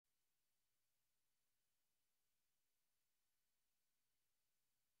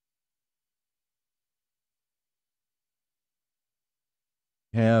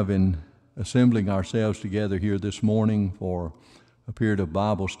Have in assembling ourselves together here this morning for a period of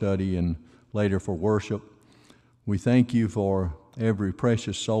Bible study and later for worship. We thank you for every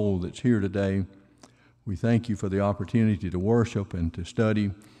precious soul that's here today. We thank you for the opportunity to worship and to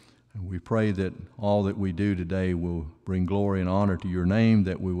study. And we pray that all that we do today will bring glory and honor to your name,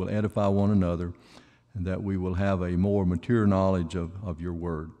 that we will edify one another, and that we will have a more mature knowledge of your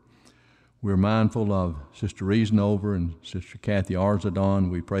word. We're mindful of Sister Reasanover and Sister Kathy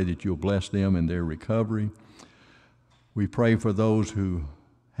Arzadon. We pray that you'll bless them in their recovery. We pray for those who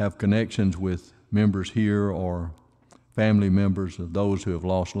have connections with members here or family members of those who have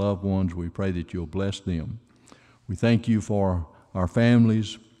lost loved ones. We pray that you'll bless them. We thank you for our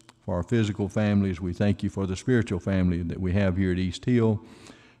families, for our physical families. We thank you for the spiritual family that we have here at East Hill.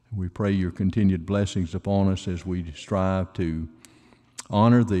 We pray your continued blessings upon us as we strive to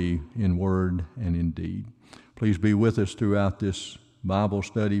honor thee in word and in deed. Please be with us throughout this Bible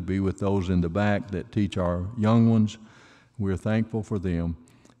study. Be with those in the back that teach our young ones. We're thankful for them,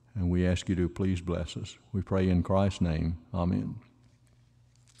 and we ask you to please bless us. We pray in Christ's name. Amen.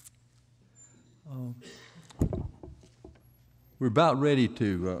 We're about ready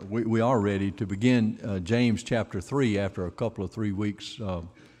to, we are ready to begin James chapter 3 after a couple of 3 weeks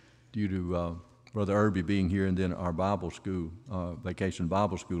due to Brother Irby being here and then our Bible school, vacation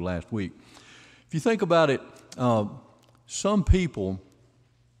Bible school last week. If you think about it, some people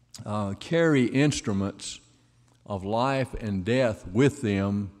carry instruments of life and death with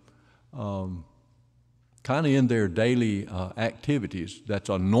them kind of in their daily activities. That's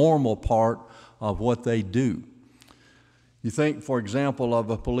a normal part of what they do. You think, for example, of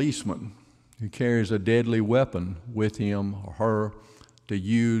a policeman who carries a deadly weapon with him or her to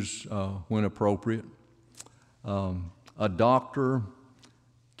use when appropriate. A doctor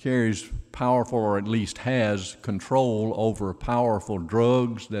carries powerful, or at least has control over powerful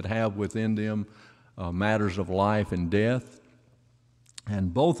drugs that have within them matters of life and death.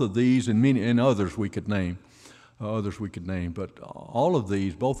 And both of these, and many and others we could name, but all of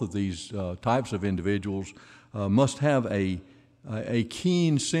these, both of these types of individuals must have a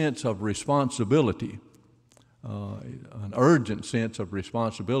keen sense of responsibility. An urgent sense of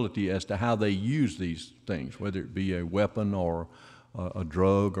responsibility as to how they use these things, whether it be a weapon or a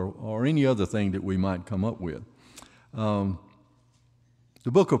drug or any other thing that we might come up with. The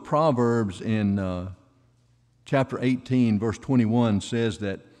book of Proverbs in chapter 18, verse 21 says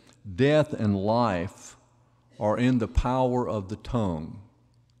that death and life are in the power of the tongue.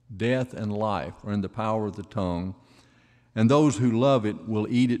 Death and life are in the power of the tongue, and those who love it will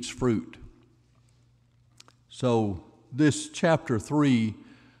eat its fruit. So this chapter 3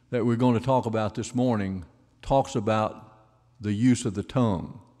 that we're going to talk about this morning talks about the use of the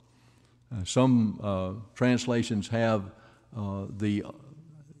tongue. Some translations have the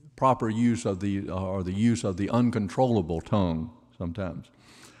proper use of the use of the uncontrollable tongue sometimes.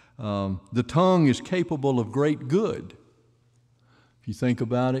 The tongue is capable of great good. If you think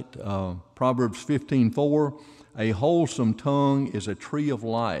about it, Proverbs 15:4, a wholesome tongue is a tree of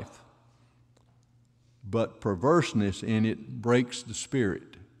life, but perverseness in it breaks the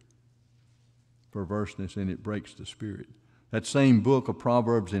spirit. Perverseness in it breaks the spirit. That same book of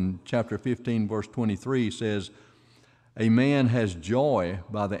Proverbs in chapter 15, verse 23 says, a man has joy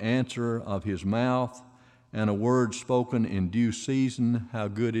by the answer of his mouth, and a word spoken in due season, how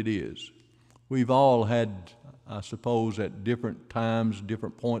good it is. We've all had, I suppose, at different times,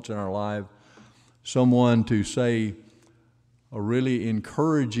 different points in our life, someone to say a really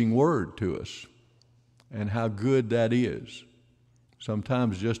encouraging word to us, and how good that is.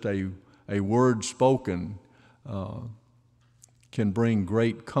 Sometimes just a word spoken can bring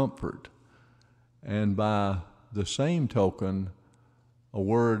great comfort. And by the same token, a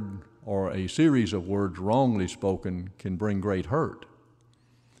word or a series of words wrongly spoken can bring great hurt.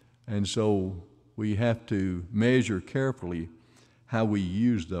 And so we have to measure carefully how we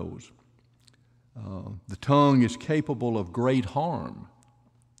use those. The tongue is capable of great harm.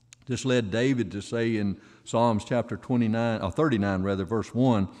 This led David to say in Psalms chapter 39, verse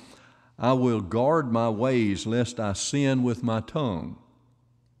 1, I will guard my ways lest I sin with my tongue.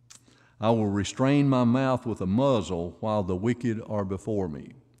 I will restrain my mouth with a muzzle while the wicked are before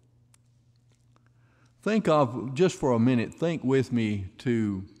me. Think of, just for a minute, think with me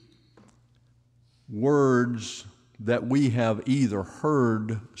to words that we have either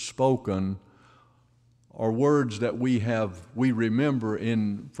heard spoken or words that we remember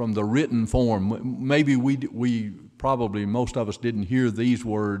from the written form. Maybe we probably, most of us didn't hear these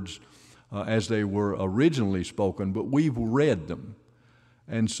words as they were originally spoken, but we've read them.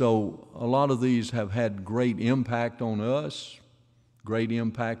 And so a lot of these have had great impact on us, great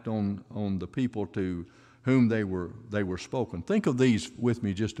impact on the people to whom they were spoken. Think of these with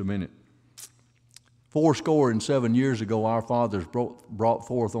me just a minute. 7 years ago, our fathers brought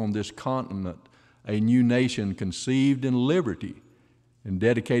forth on this continent a new nation conceived in liberty and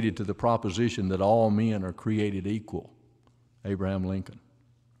dedicated to the proposition that all men are created equal. Abraham Lincoln.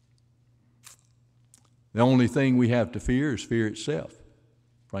 The only thing we have to fear is fear itself.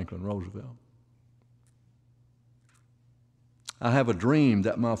 Franklin Roosevelt. I have a dream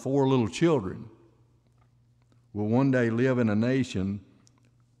that my 4 little children will one day live in a nation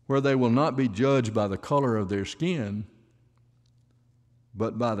where they will not be judged by the color of their skin,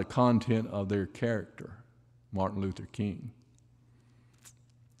 but by the content of their character. Martin Luther King.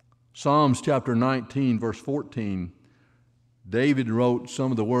 Psalms chapter 19, verse 14, David wrote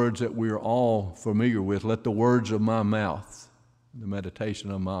some of the words that we are all familiar with. Let the words of my mouth, the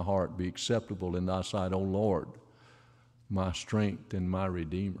meditation of my heart be acceptable in thy sight, O Lord, my strength and my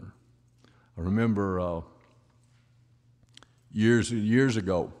Redeemer. I remember years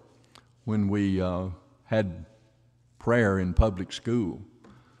ago when we had prayer in public school,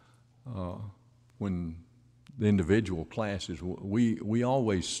 when the individual classes, we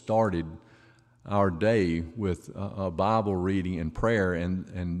always started our day with a Bible reading and prayer,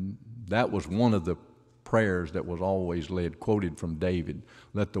 and that was one of the prayers that was always quoted from David.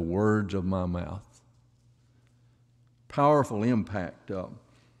 Let the words of my mouth. Powerful impact.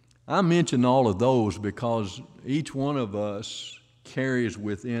 I mention all of those because each one of us carries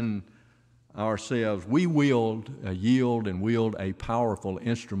within ourselves, we yield and wield a powerful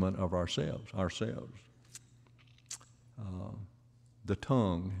instrument of ourselves. The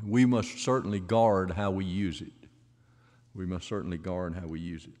tongue, we must certainly guard how we use it.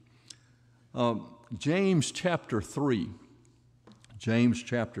 James chapter 3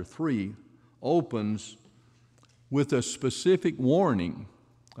 opens with a specific warning,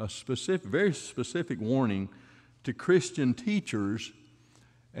 very specific warning to Christian teachers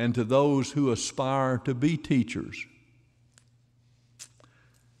and to those who aspire to be teachers.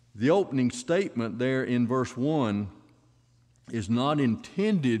 The opening statement there in verse 1 is not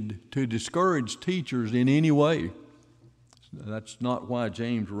intended to discourage teachers in any way. That's not why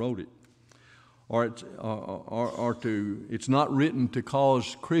James wrote it. It's not written to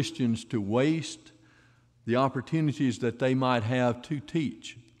cause Christians to waste the opportunities that they might have to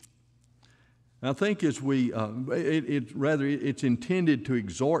teach. I think as it's intended to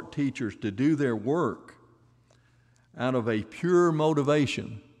exhort teachers to do their work out of a pure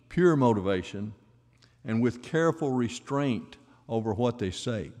motivation, and with careful restraint over what they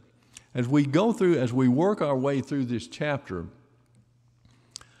say. As we work our way through this chapter,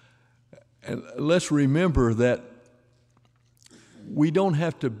 let's remember that we don't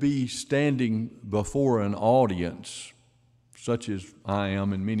have to be standing before an audience, such as I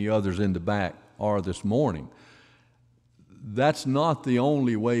am and many others in the back are this morning. That's not the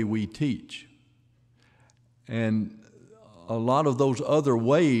only way we teach. And a lot of those other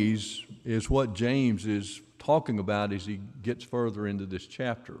ways is what James is talking about as he gets further into this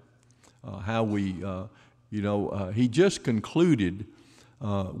chapter. He just concluded,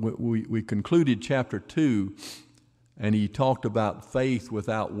 we concluded chapter 2, and he talked about faith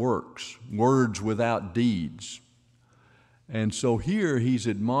without works, words without deeds. And so here he's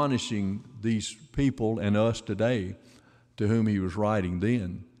admonishing these people and us today, to whom he was writing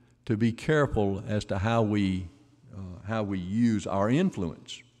then, to be careful as to how we use our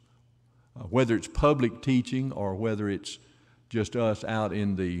influence, whether it's public teaching or whether it's just us out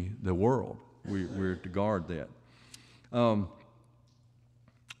in the world. We're to guard that.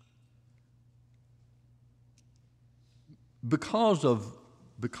 Because of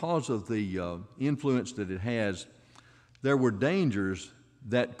the influence that it has, there were dangers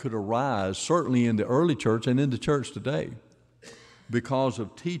that could arise, certainly in the early church and in the church today, because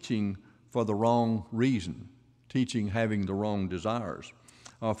of teaching for the wrong reason, teaching having the wrong desires.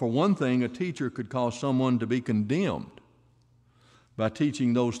 For one thing, a teacher could cause someone to be condemned by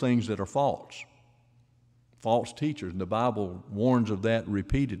teaching those things that are false. False teachers, and the Bible warns of that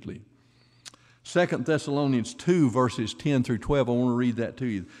repeatedly. 2 Thessalonians 2, verses 10 through 12, I want to read that to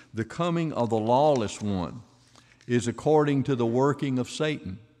you. The coming of the lawless one is according to the working of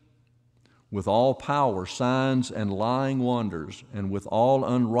Satan, with all power, signs, and lying wonders, and with all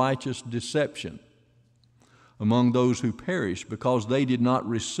unrighteous deception among those who perish, because they did not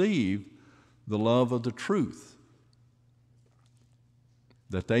receive the love of the truth,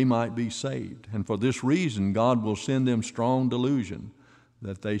 that they might be saved. And for this reason, God will send them strong delusion,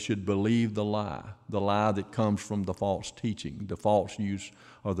 that they should believe the lie that comes from the false teaching, the false use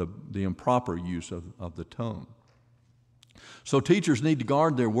or the improper use of the tongue. So teachers need to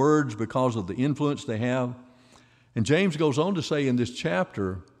guard their words because of the influence they have. And James goes on to say in this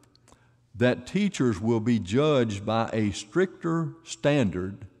chapter that teachers will be judged by a stricter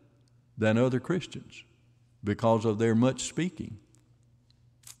standard than other Christians because of their much speaking.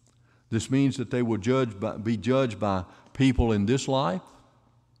 This means that they will be judged by people in this life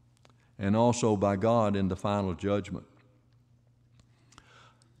and also by God in the final judgment.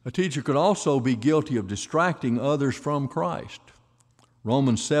 A teacher could also be guilty of distracting others from Christ.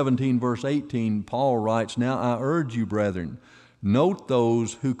 Romans 17, verse 18, Paul writes, "Now I urge you, brethren, note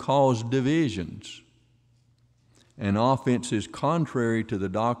those who cause divisions and offenses contrary to the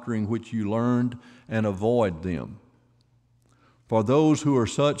doctrine which you learned, and avoid them. For those who are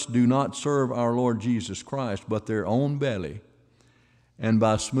such do not serve our Lord Jesus Christ, but their own belly, and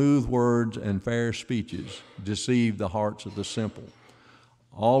by smooth words and fair speeches deceive the hearts of the simple."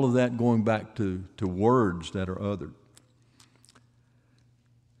 All of that going back to words that are uttered.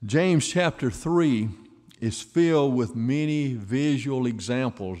 James chapter 3 is filled with many visual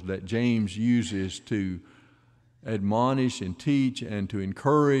examples that James uses to admonish and teach and to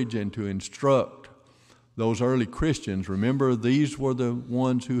encourage and to instruct those early Christians. Remember, these were the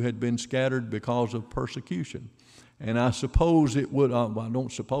ones who had been scattered because of persecution. And I suppose it would, I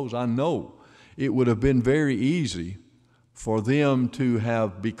know it would have been very easy for them to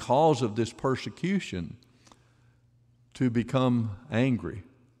have, because of this persecution, to become angry,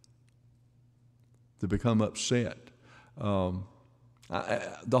 to become upset. The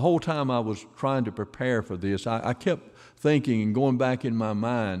whole time I was trying to prepare for this, I kept thinking and going back in my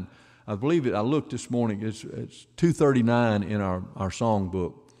mind. I believe it, I looked this morning, it's 239 in our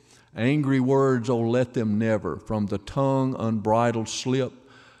songbook. "Angry words, oh, let them never, from the tongue unbridled slip.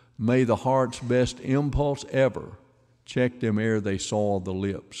 May the heart's best impulse ever check them ere they soil the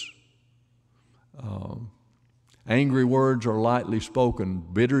lips." Angry words are lightly spoken,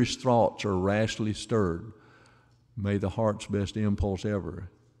 bitterest thoughts are rashly stirred. May the heart's best impulse ever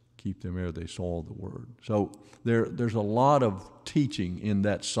keep them ere they soil the word. So there's a lot of teaching in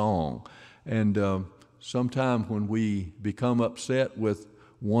that song. And sometimes when we become upset with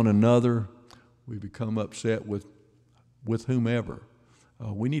one another, we become upset with whomever.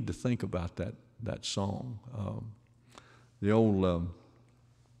 We need to think about that song. The old,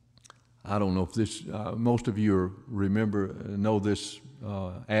 I don't know if this, most of you know this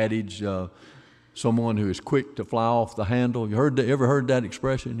adage, someone who is quick to fly off the handle. You ever heard that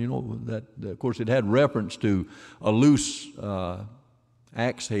expression? You know, that of course it had reference to a loose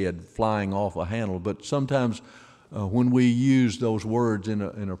axe head flying off a handle, but sometimes when we use those words in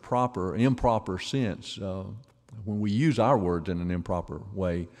a improper sense, when we use our words in an improper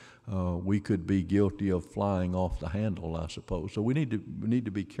way, we could be guilty of flying off the handle, I suppose. So we need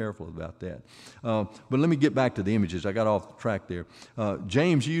to be careful about that. But let me get back to the images. I got off the track there.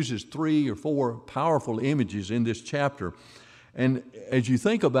 James uses 3 or 4 powerful images in this chapter. And as you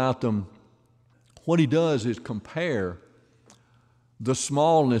think about them, what he does is compare the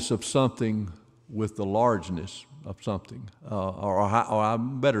smallness of something with the largeness of something. Or I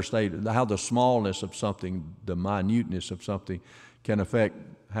better say how the smallness of something, the minuteness of something can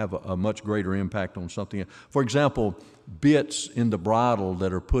have a much greater impact on something. For example, bits in the bridle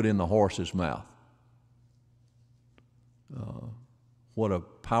that are put in the horse's mouth. What a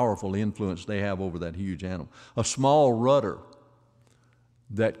powerful influence they have over that huge animal. A small rudder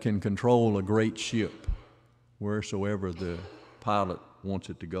that can control a great ship wheresoever the pilot wants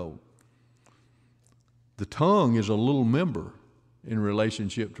it to go. The tongue is a little member in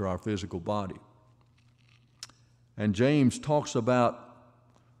relationship to our physical body. And James talks about,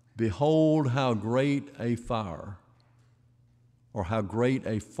 "Behold how great a fire, or how great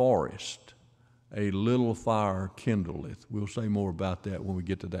a forest, a little fire kindleth." We'll say more about that when we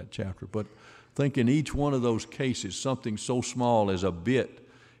get to that chapter. But think in each one of those cases, something so small as a bit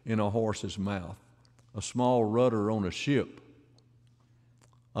in a horse's mouth, a small rudder on a ship,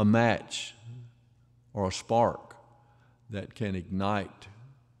 a match or a spark that can ignite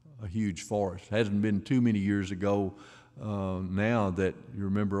a huge forest. It hasn't been too many years ago now that you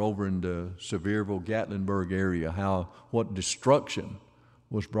remember over in the Sevierville, Gatlinburg area, what destruction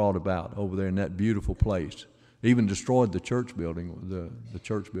was brought about over there in that beautiful place. Even destroyed the church building, the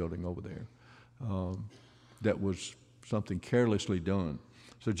church building over there. That was something carelessly done.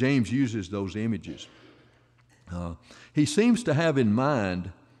 So James uses those images. He seems to have in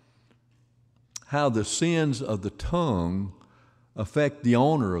mind how the sins of the tongue affect the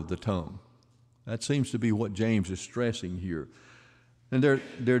owner of the tongue. That seems to be what James is stressing here. And there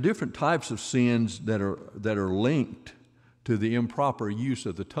are different types of sins that are linked to the improper use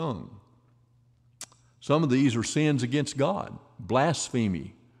of the tongue. Some of these are sins against God,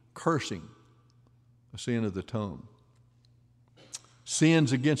 blasphemy, cursing, a sin of the tongue.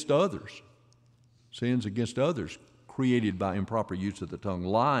 Sins against others created by improper use of the tongue,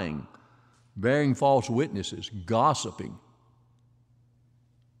 lying, bearing false witnesses, gossiping,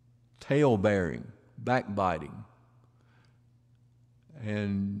 tale-bearing, backbiting.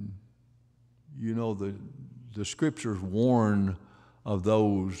 And, you know, the Scriptures warn of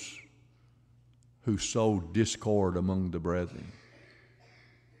those who sow discord among the brethren.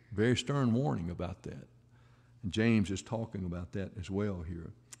 Very stern warning about that. And James is talking about that as well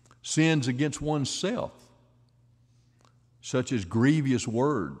here. Sins against oneself, such as grievous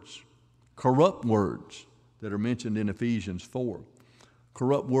words, corrupt words that are mentioned in Ephesians 4.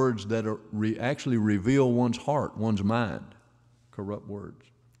 Corrupt words that are actually reveal one's heart, one's mind. Corrupt words.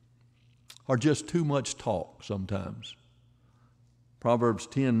 Or just too much talk sometimes. Proverbs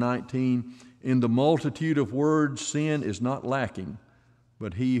 10:19, in the multitude of words sin is not lacking,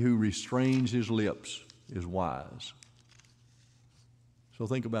 but he who restrains his lips is wise. So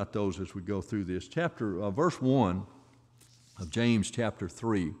think about those as we go through this. Verse 1 of James chapter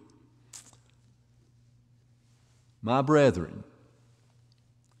 3. My brethren,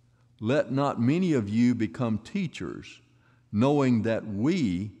 let not many of you become teachers, knowing that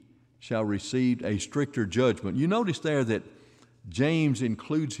we shall receive a stricter judgment. You notice there that James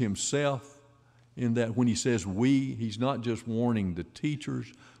includes himself in that when he says we, he's not just warning the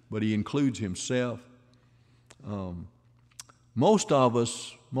teachers, but he includes himself. Most of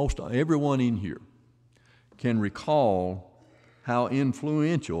us, everyone in here can recall how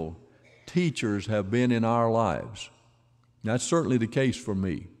influential teachers have been in our lives. That's certainly the case for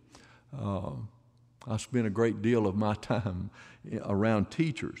me. I spent a great deal of my time around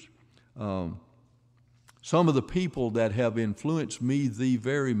teachers. Some of the people that have influenced me the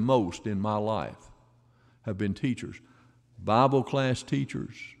very most in my life have been teachers. Bible class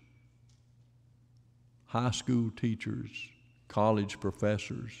teachers, high school teachers, college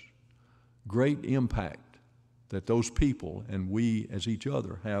professors. Great impact that those people and we as each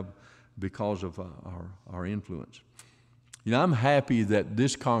other have because of our influence. You know, I'm happy that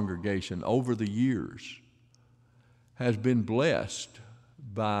this congregation over the years has been blessed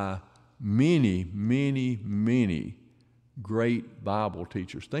by many, many, many great Bible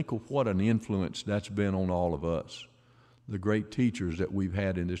teachers. Think of what an influence that's been on all of us, the great teachers that we've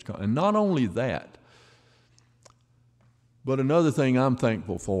had in this country. And not only that, but another thing I'm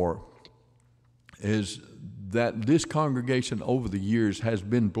thankful for is that this congregation over the years has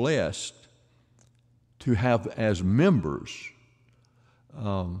been blessed to have as members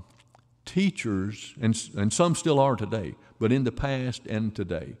teachers, and some still are today, but in the past and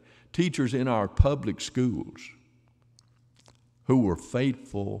today, teachers in our public schools who were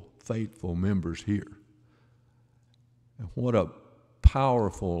faithful members here. And what a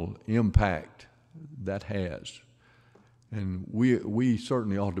powerful impact that has. And we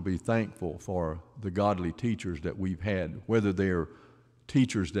certainly ought to be thankful for the godly teachers that we've had, whether they're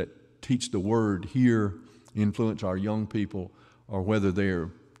teachers that teach the Word here, influence our young people, or whether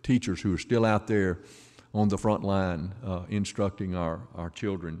they're teachers who are still out there on the front line instructing our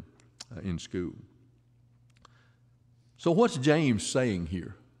children in school. So what's James saying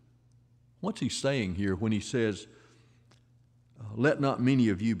here? What's he saying here when he says, let not many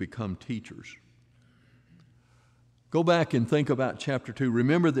of you become teachers? Go back and think about chapter 2.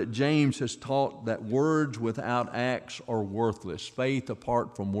 Remember that James has taught that words without acts are worthless. Faith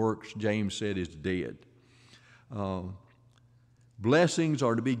apart from works, James said, is dead. Blessings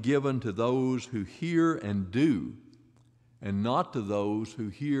are to be given to those who hear and do, and not to those who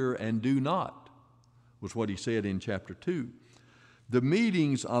hear and do not, was what he said in chapter 2. The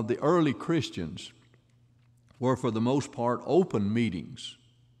meetings of the early Christians were for the most part open meetings,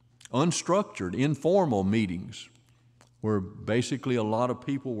 unstructured, informal meetings, where basically a lot of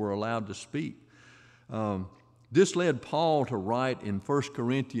people were allowed to speak. This led Paul to write in 1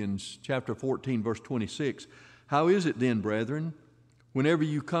 Corinthians chapter 14, verse 26, how is it then, brethren, whenever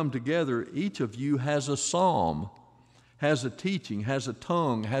you come together, each of you has a psalm, has a teaching, has a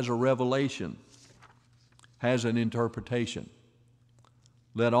tongue, has a revelation, has an interpretation.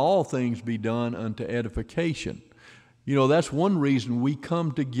 Let all things be done unto edification. You know, that's one reason we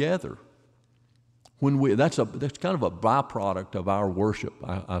come together. That's kind of a byproduct of our worship,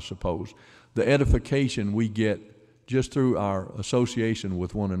 I suppose. The edification we get just through our association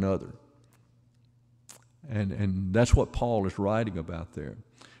with one another. And that's what Paul is writing about there.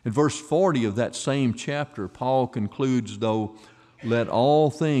 In verse 40 of that same chapter, Paul concludes, though, let all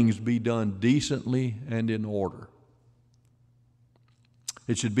things be done decently and in order.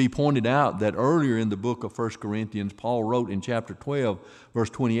 It should be pointed out that earlier in the book of 1 Corinthians, Paul wrote in chapter 12, verse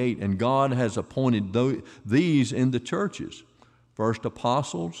 28, and God has appointed these in the churches, first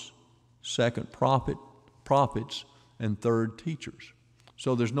apostles, second prophets, and third teachers.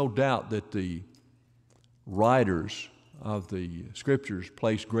 So there's no doubt that the writers of the Scriptures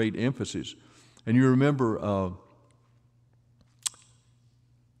place great emphasis. And you remember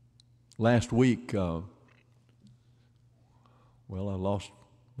last week, I lost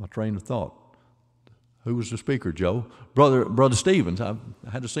my train of thought. Who was the speaker, Joe? Brother Stevens. I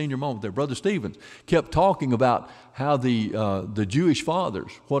had a senior moment there. Brother Stevens kept talking about how the Jewish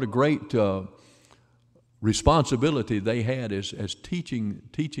fathers, what a great responsibility they had as teaching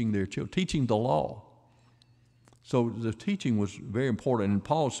their children, teaching the law. So the teaching was very important. And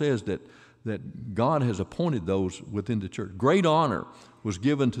Paul says that God has appointed those within the church. Great honor was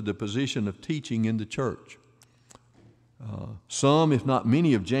given to the position of teaching in the church. Some, if not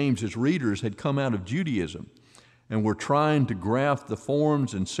many, of James's readers had come out of Judaism and were trying to graft the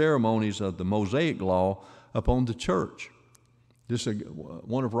forms and ceremonies of the Mosaic law upon the church. This is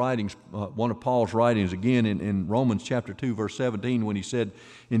one of Paul's writings again in Romans chapter 2, verse 17, when he said,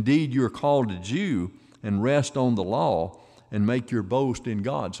 "Indeed, you are called a Jew and rest on the law and make your boast in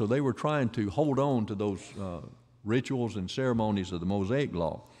God." So they were trying to hold on to those rituals and ceremonies of the Mosaic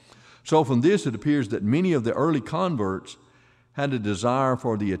law. So from this, it appears that many of the early converts had a desire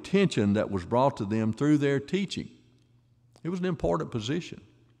for the attention that was brought to them through their teaching. It was an important position.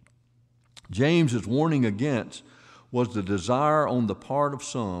 James's warning against was the desire on the part of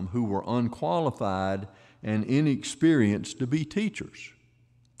some who were unqualified and inexperienced to be teachers.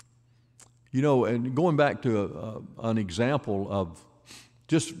 You know, and going back to an example of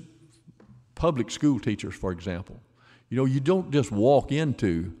just public school teachers, for example, you know, you don't just walk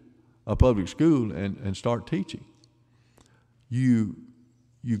into a public school and start teaching. You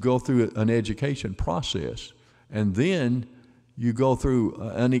go through an education process, and then you go through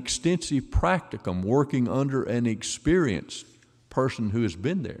an extensive practicum working under an experienced person who has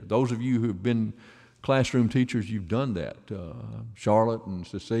been there. Those of you who have been classroom teachers, you've done that. Charlotte and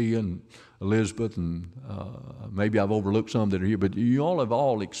Cecilia and Elizabeth, and maybe I've overlooked some that are here, but you all have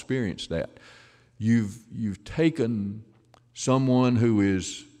all experienced that. You've taken someone who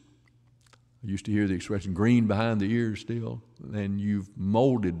is, I used to hear the expression, green behind the ears still, and you've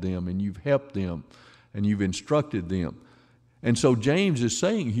molded them and you've helped them and you've instructed them. And so James is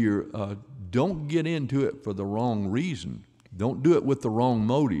saying here, don't get into it for the wrong reason. Don't do it with the wrong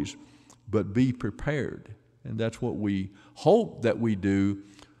motives, but be prepared. And that's what we hope that we do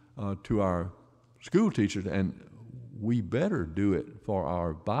to our school teachers, and we better do it for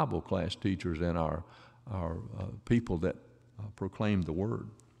our Bible class teachers and our people that proclaim the Word.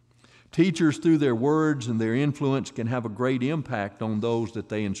 Teachers, through their words and their influence, can have a great impact on those that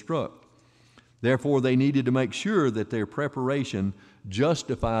they instruct. Therefore, they needed to make sure that their preparation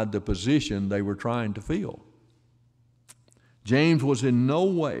justified the position they were trying to fill. James was in no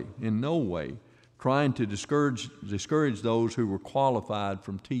way trying to discourage those who were qualified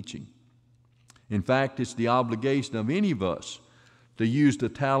from teaching. In fact, it's the obligation of any of us to use the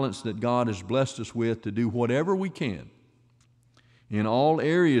talents that God has blessed us with to do whatever we can in all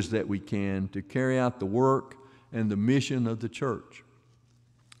areas that we can to carry out the work and the mission of the church.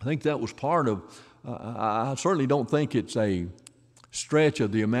 I think that was part of, I certainly don't think it's a stretch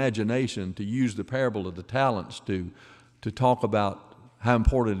of the imagination to use the parable of the talents to talk about how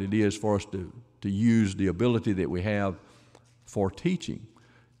important it is for us to use the ability that we have for teaching.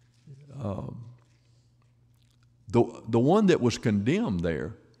 The one that was condemned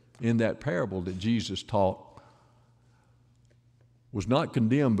there in that parable that Jesus taught was not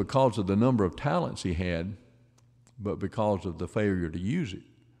condemned because of the number of talents he had, but because of the failure to use it.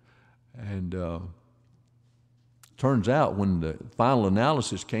 And turns out when the final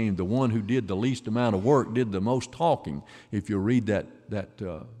analysis came, the one who did the least amount of work did the most talking. If you read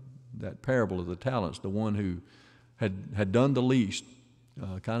that parable of the talents, the one who had done the least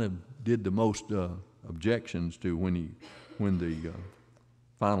kind of did the most objections to when the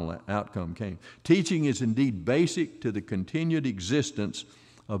final outcome came. Teaching is indeed basic to the continued existence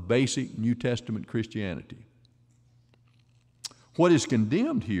of basic New Testament Christianity. What is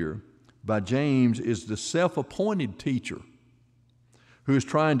condemned here by James is the self-appointed teacher who is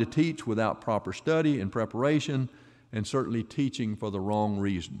trying to teach without proper study and preparation, and certainly teaching for the wrong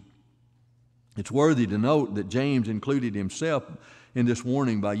reason. It's worthy to note that James included himself in this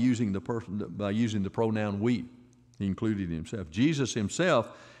warning by using the pronoun we. He included himself. Jesus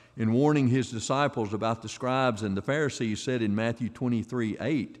himself, in warning his disciples about the scribes and the Pharisees, said in Matthew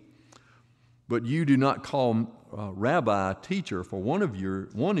 23:8, But you do not call Rabbi teacher, for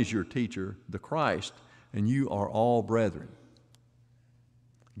one is your teacher, the Christ, and you are all brethren.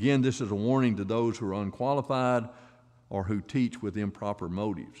 Again, this is a warning to those who are unqualified or who teach with improper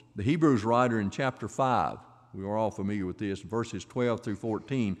motives. The Hebrews writer in chapter 5, we are all familiar with this, verses 12 through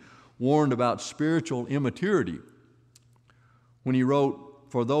 14, warned about spiritual immaturity when he wrote,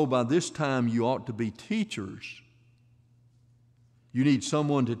 "For though by this time you ought to be teachers, you need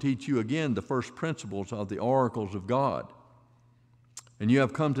someone to teach you again the first principles of the oracles of God. And you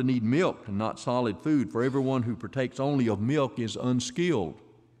have come to need milk and not solid food, for everyone who partakes only of milk is unskilled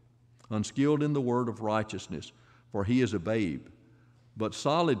in the word of righteousness, for he is a babe. But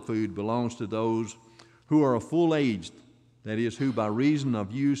solid food belongs to those who are of full age, that is, who by reason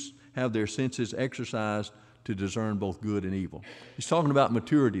of use have their senses exercised to discern both good and evil." He's talking about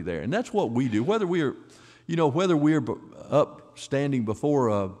maturity there, and that's what we do. Whether we're up standing before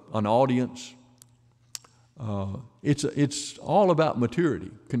an audience, it's all about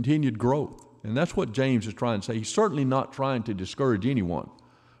maturity, continued growth, and that's what James is trying to say. He's certainly not trying to discourage anyone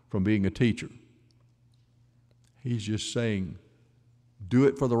from being a teacher. He's just saying, do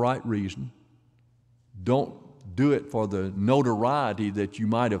it for the right reason. Don't do it for the notoriety that you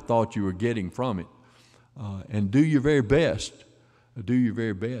might have thought you were getting from it. And do your very best. Do your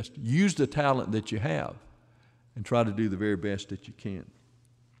very best. Use the talent that you have and try to do the very best that you can.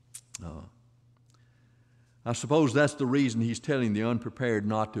 I suppose that's the reason he's telling the unprepared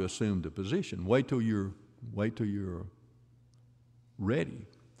not to assume the position. Wait till you're ready.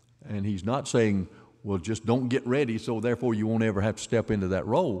 And he's not saying, well, just don't get ready, so therefore you won't ever have to step into that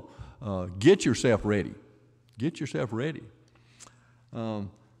role. Get yourself ready. Get yourself ready.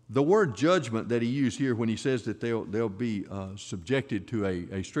 The word judgment that he used here when he says that they'll be subjected to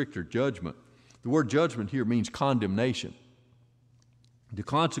a stricter judgment, the word judgment here means condemnation. The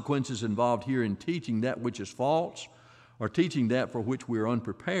consequences involved here in teaching that which is false or teaching that for which we are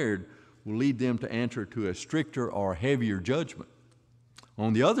unprepared will lead them to answer to a stricter or heavier judgment.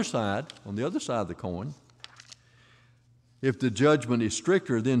 On the other side of the coin, if the judgment is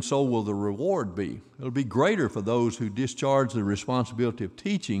stricter, then so will the reward be. It'll be greater for those who discharge the responsibility of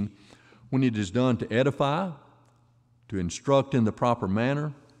teaching when it is done to edify, to instruct in the proper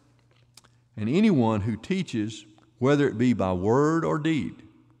manner. And anyone who teaches, whether it be by word or deed,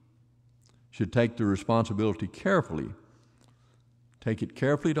 should take the responsibility carefully, take it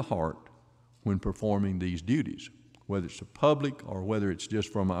carefully to heart when performing these duties, whether it's a public or whether it's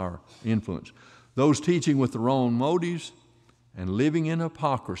just from our influence. Those teaching with the wrong motives and living in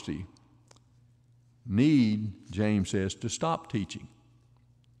hypocrisy need, James says, to stop teaching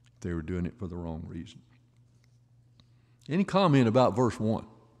if they were doing it for the wrong reason. Any comment about verse 1?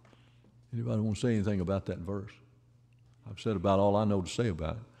 Anybody want to say anything about that verse? I've said about all I know to say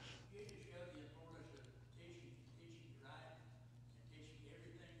about it.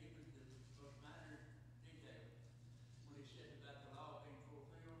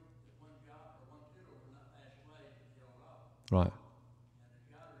 Right. And the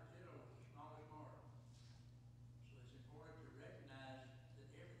jot or tittle is the smallest mark. So it's important to recognize that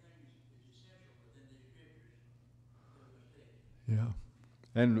everything is essential within these scriptures that we study. Yeah.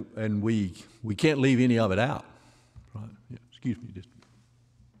 And we can't leave any of it out. Right. Yeah. Excuse me just.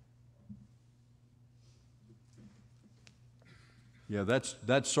 Yeah,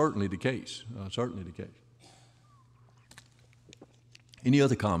 that's certainly the case. Certainly the case. Any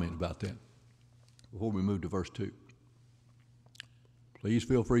other comment about that before we move to verse 2? Please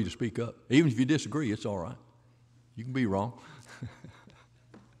feel free to speak up. Even if you disagree, it's all right. You can be wrong.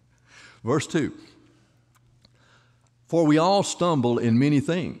 Verse 2. For we all stumble in many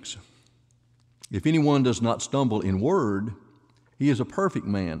things. If anyone does not stumble in word, he is a perfect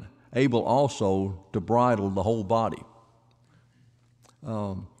man, able also to bridle the whole body.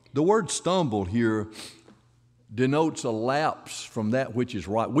 The word stumble here denotes a lapse from that which is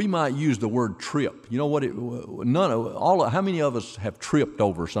right. We might use the word trip. You know what? How many of us have tripped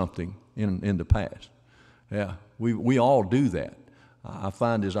over something in the past? Yeah, we all do that. I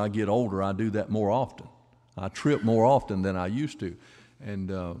find as I get older, I do that more often. I trip more often than I used to,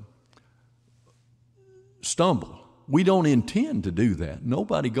 and stumble. We don't intend to do that.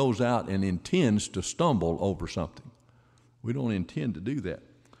 Nobody goes out and intends to stumble over something. We don't intend to do that,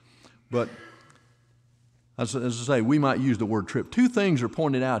 but. As I say, we might use the word trip. Two things are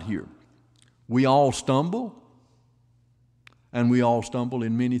pointed out here. We all stumble, and we all stumble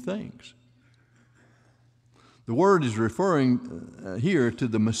in many things. The word is referring here to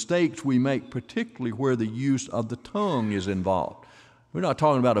the mistakes we make, particularly where the use of the tongue is involved. We're not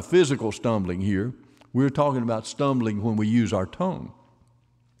talking about a physical stumbling here. We're talking about stumbling when we use our tongue.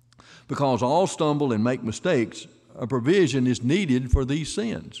 Because all stumble and make mistakes, a provision is needed for these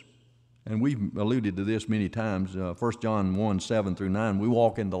sins. And we've alluded to this many times. 1 John 1, 7 through 9, we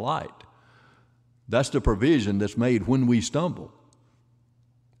walk in the light. That's the provision that's made when we stumble.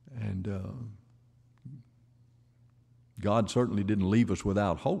 And God certainly didn't leave us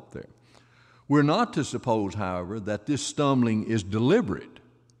without hope there. We're not to suppose, however, that this stumbling is deliberate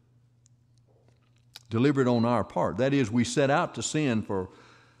on our part. That is, we set out to sin, for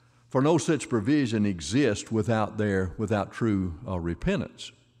no such provision exists without true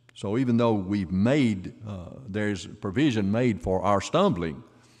repentance. So even though there's provision made for our stumbling,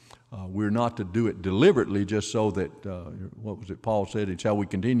 we're not to do it deliberately just so that, Paul said, shall we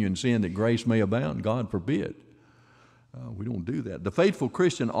continue in sin that grace may abound? God forbid. We don't do that. The faithful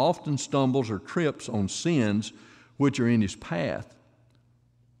Christian often stumbles or trips on sins which are in his path,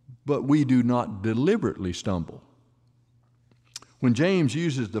 but we do not deliberately stumble. When James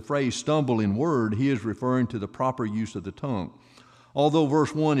uses the phrase stumble in word, he is referring to the proper use of the tongue. Although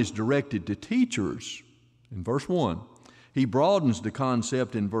verse 1 is directed to teachers, in verse 1, he broadens the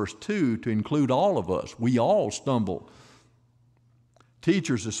concept in verse 2 to include all of us. We all stumble.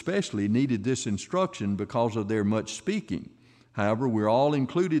 Teachers especially needed this instruction because of their much speaking. However, we're all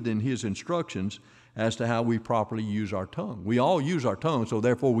included in his instructions as to how we properly use our tongue. We all use our tongue, so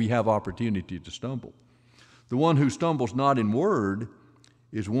therefore we have opportunity to stumble. The one who stumbles not in word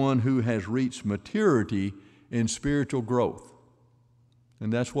is one who has reached maturity in spiritual growth.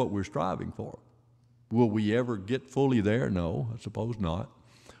 And that's what we're striving for. Will we ever get fully there? No, I suppose not.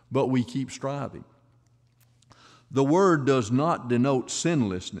 But we keep striving. The word does not denote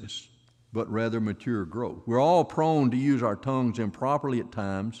sinlessness, but rather mature growth. We're all prone to use our tongues improperly at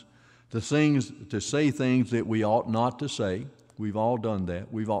times, to say things that we ought not to say. We've all done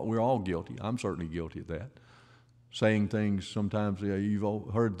that. We're all guilty. I'm certainly guilty of that. Saying things sometimes,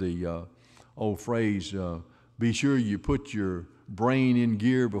 you've heard the old phrase, be sure you put your brain in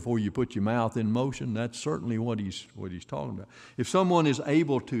gear before you put your mouth in motion. That's certainly what he's talking about. If someone is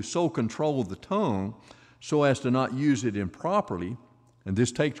able to so control the tongue so as to not use it improperly, and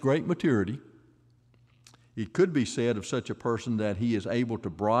this takes great maturity, it could be said of such a person that he is able to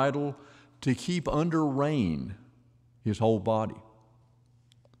bridle, to keep under rein his whole body.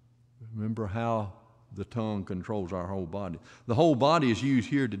 Remember how the tongue controls our whole body. The whole body is used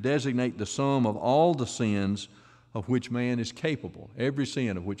here to designate the sum of all the sins of which man is capable, every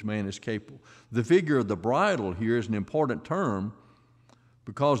sin of which man is capable. The figure of the bridle here is an important term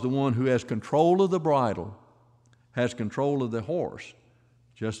because the one who has control of the bridle has control of the horse,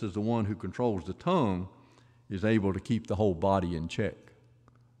 just as the one who controls the tongue is able to keep the whole body in check.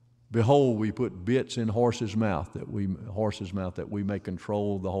 Behold, we put bits in horse's mouth that we may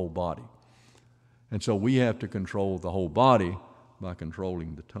control the whole body. And so we have to control the whole body by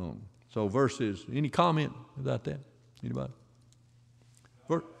controlling the tongue. So verses, any comment about that? Anybody?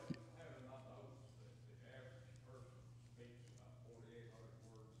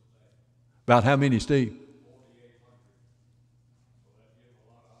 About how many, Steve?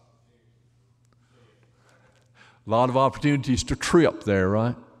 A lot of opportunities to trip there,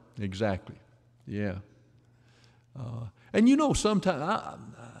 right? Exactly. Yeah. And you know, sometimes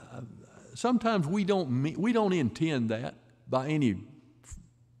we don't intend that by any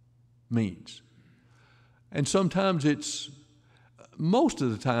means. And sometimes most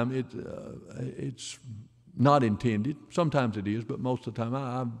of the time it's not intended. Sometimes it is, but most of the time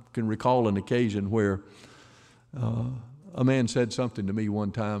I can recall an occasion where a man said something to me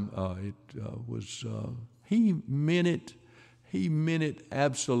one time. He meant it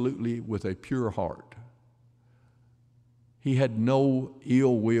absolutely with a pure heart. He had no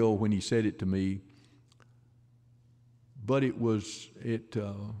ill will when he said it to me, but it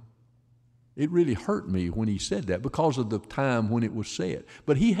really hurt me when he said that because of the time when it was said.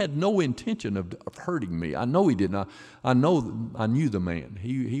 But he had no intention of hurting me. I know he did not. I knew the man.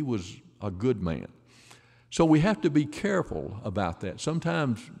 He was a good man. So we have to be careful about that.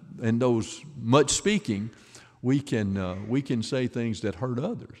 Sometimes in those much speaking, we can say things that hurt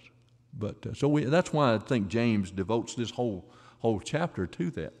others. But that's why I think James devotes this whole chapter to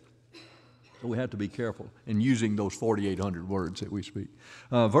that. So we have to be careful in using those 4,800 words that we speak.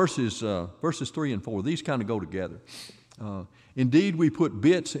 Verses 3 and 4, these kind of go together. Indeed, we put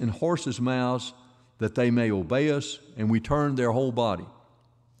bits in horses' mouths that they may obey us, and we turn their whole body.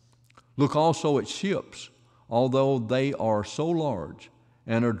 Look also at ships, although they are so large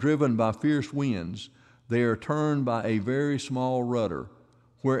and are driven by fierce winds, they are turned by a very small rudder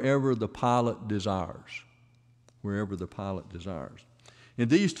wherever the pilot desires. Wherever the pilot desires. In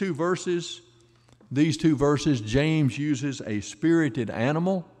these two verses, James uses a spirited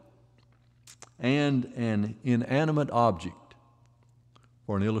animal and an inanimate object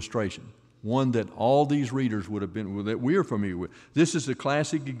for an illustration, one that all these readers would have been, that we're familiar with. This is a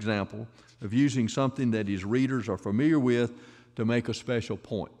classic example of using something that his readers are familiar with to make a special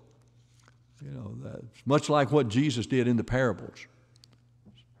point. You know, that's much like what Jesus did in the parables.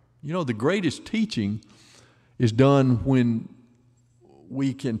 You know, the greatest teaching is done when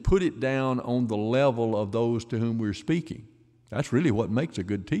we can put it down on the level of those to whom we're speaking. That's really what makes a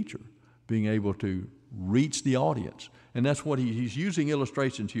good teacher, being able to reach the audience. And that's what he's using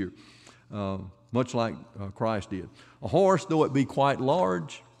illustrations here, much like Christ did. A horse, though it be quite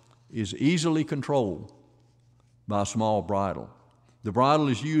large, is easily controlled by a small bridle. The bridle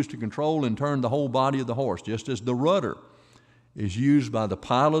is used to control and turn the whole body of the horse, just as the rudder is used by the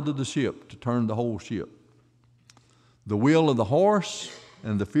pilot of the ship to turn the whole ship. The will of the horse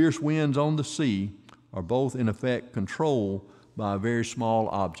and the fierce winds on the sea are both, in effect, controlled by a very small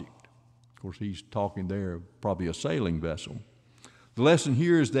object. Of course, he's talking there probably a sailing vessel. The lesson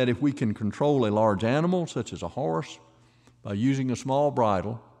here is that if we can control a large animal, such as a horse, by using a small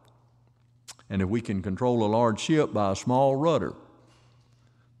bridle, and if we can control a large ship by a small rudder,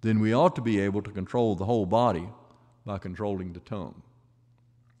 then we ought to be able to control the whole body by controlling the tongue.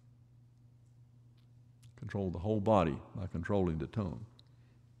 Control the whole body by controlling the tongue.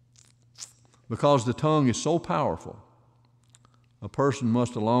 Because the tongue is so powerful, a person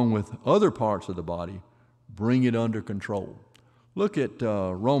must, along with other parts of the body, bring it under control. Look at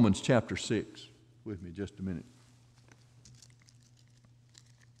Romans chapter 6 with me just a minute.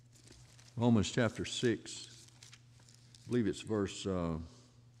 Romans chapter 6, I believe it's verse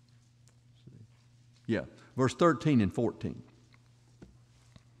 13 and 14.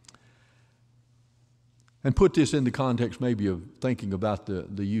 And put this in the context maybe of thinking about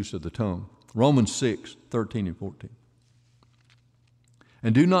the use of the tongue. Romans 6, 13 and 14.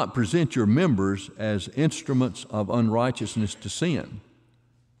 And do not present your members as instruments of unrighteousness to sin,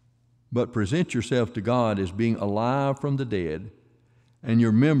 but present yourself to God as being alive from the dead, and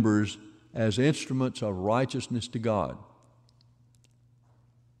your members as instruments of righteousness to God.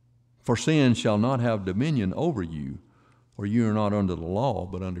 For sin shall not have dominion over you, for you are not under the law,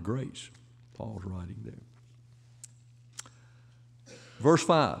 but under grace. Paul's writing there. Verse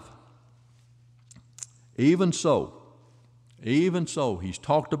 5. Even so, he's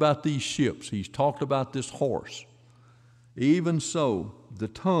talked about these ships. He's talked about this horse. Even so, the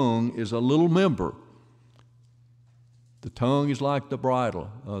tongue is a little member. The tongue is like the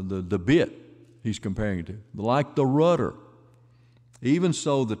bridle, the bit he's comparing it to, like the rudder. Even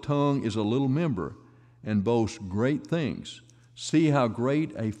so, the tongue is a little member and boasts great things. See how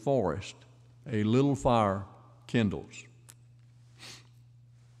great a forest a little fire kindles.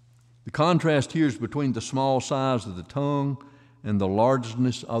 The contrast here is between the small size of the tongue and the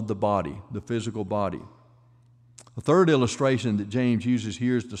largeness of the body, the physical body. A third illustration that James uses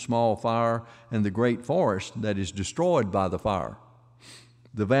here is the small fire and the great forest that is destroyed by the fire.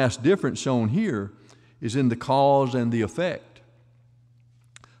 The vast difference shown here is in the cause and the effect.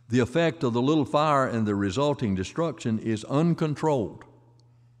 The effect of the little fire and the resulting destruction is uncontrolled.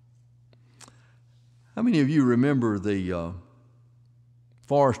 How many of you remember the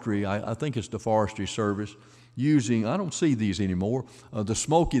forestry, I think it's the Forestry Service, using, I don't see these anymore, the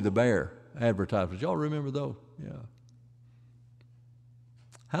Smokey the Bear advertisements. Y'all remember those? Yeah.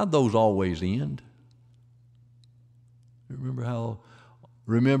 How'd those always end?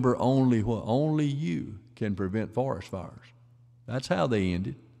 Remember only you can prevent forest fires. That's how they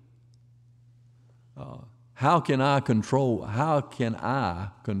ended. How can I control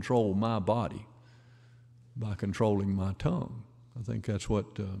my body? By controlling my tongue. I think that's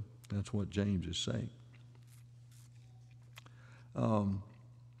what James is saying.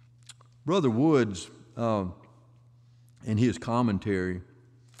 Brother Woods, in his commentary,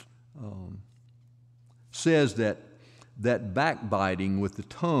 says that backbiting with the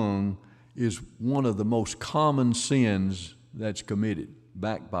tongue is one of the most common sins that's committed.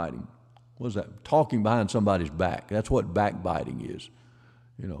 Backbiting. What is that? Talking behind somebody's back. That's what backbiting is.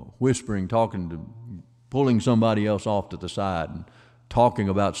 You know, whispering, pulling somebody else off to the side and talking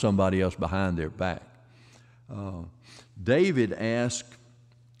about somebody else behind their back. David asked,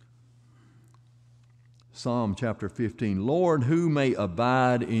 Psalm chapter 15, Lord, who may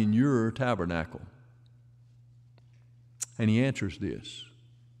abide in your tabernacle? And he answers this,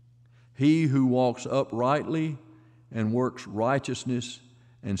 he who walks uprightly and works righteousness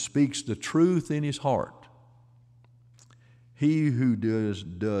and speaks the truth in his heart. He who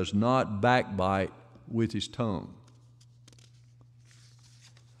does not backbite with his tongue.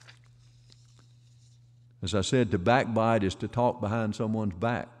 As I said, to backbite is to talk behind someone's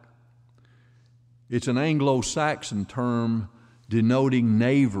back. It's an Anglo-Saxon term denoting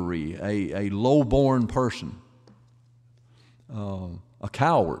knavery, a low-born person, a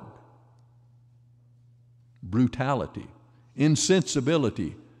coward, brutality,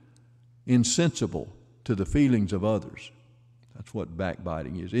 insensibility, insensible to the feelings of others. That's what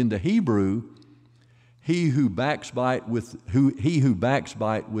backbiting is. In the Hebrew, he who backbite with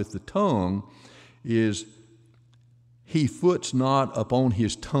the tongue is he foots not upon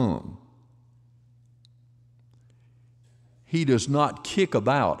his tongue. He does not kick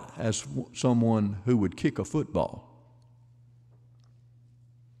about as someone who would kick a football.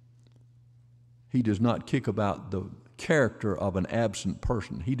 He does not kick about the character of an absent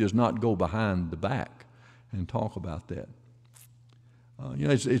person. He does not go behind the back and talk about that.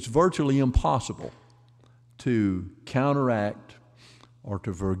 It's virtually impossible to counteract or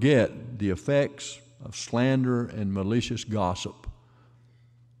to forget the effects of slander and malicious gossip,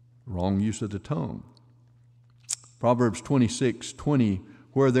 wrong use of the tongue. Proverbs 26:20,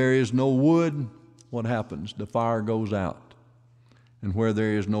 where there is no wood, what happens? The fire goes out. And where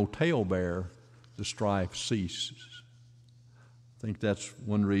there is no talebearer, the strife ceases. I think that's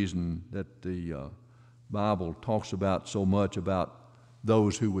one reason that the Bible talks about so much about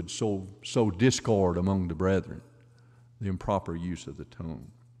those who would sow discord among the brethren, the improper use of the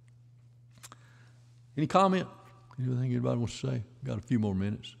tongue. Any comment? Anything anybody wants to say? Got a few more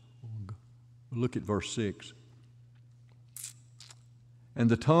minutes. We'll look at verse 6. And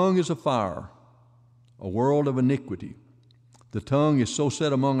the tongue is a fire, a world of iniquity. The tongue is so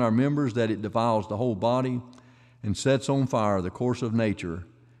set among our members that it defiles the whole body and sets on fire the course of nature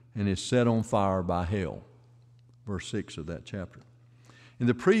and is set on fire by hell. Verse 6 of that chapter. In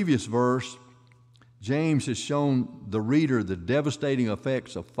the previous verse, James has shown the reader the devastating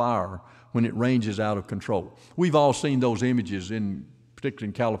effects of fire when it ranges out of control. We've all seen those images, particularly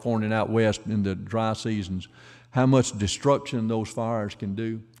in California and out west in the dry seasons, how much destruction those fires can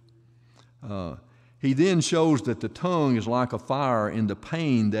do. He then shows that the tongue is like a fire in the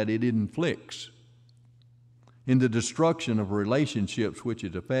pain that it inflicts, in the destruction of relationships which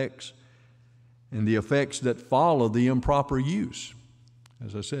it affects, and the effects that follow the improper use.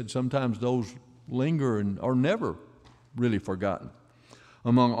 As I said, sometimes those linger and are never really forgotten.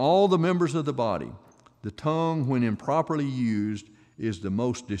 Among all the members of the body, the tongue, when improperly used, is the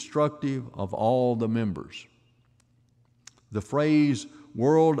most destructive of all the members. The phrase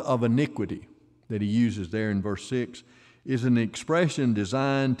world of iniquity that he uses there in verse 6 is an expression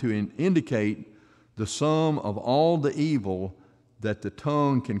designed to indicate the sum of all the evil that the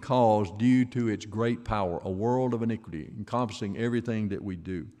tongue can cause due to its great power, a world of iniquity, encompassing everything that we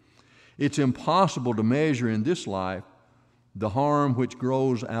do. It's impossible to measure in this life the harm which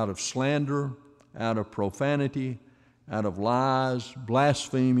grows out of slander, out of profanity, out of lies,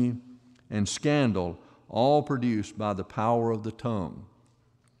 blasphemy, and scandal, all produced by the power of the tongue.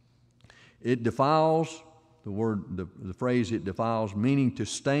 It defiles, the phrase it defiles, meaning to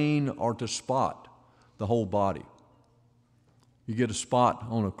stain or to spot the whole body. You get a spot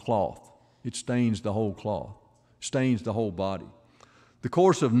on a cloth, it stains the whole cloth, stains the whole body. The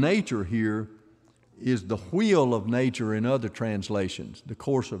course of nature here is the wheel of nature in other translations, the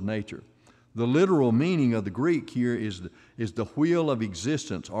course of nature. The literal meaning of the Greek here is the wheel of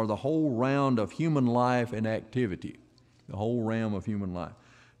existence, or the whole round of human life and activity, the whole realm of human life.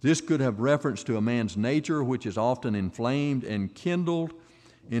 This could have reference to a man's nature, which is often inflamed and kindled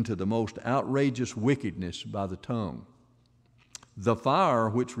into the most outrageous wickedness by the tongue. The fire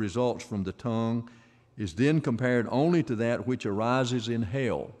which results from the tongue is then compared only to that which arises in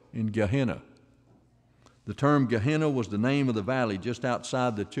hell, in Gehenna. The term Gehenna was the name of the valley just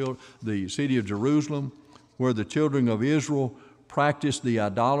outside the city of Jerusalem, where the children of Israel practiced the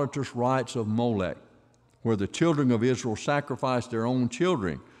idolatrous rites of Molech, where the children of Israel sacrificed their own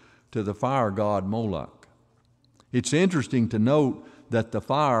children to the fire god Moloch. It's interesting to note that the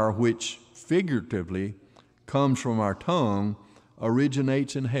fire, which figuratively comes from our tongue,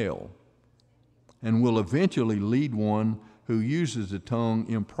 originates in hell and will eventually lead one who uses the tongue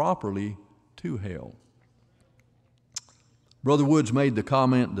improperly to hell. Brother Woods made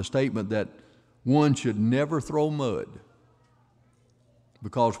the statement that one should never throw mud,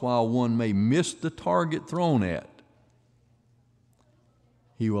 because while one may miss the target thrown at,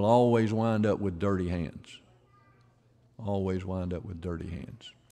 he will always wind up with dirty hands. Always wind up with dirty hands.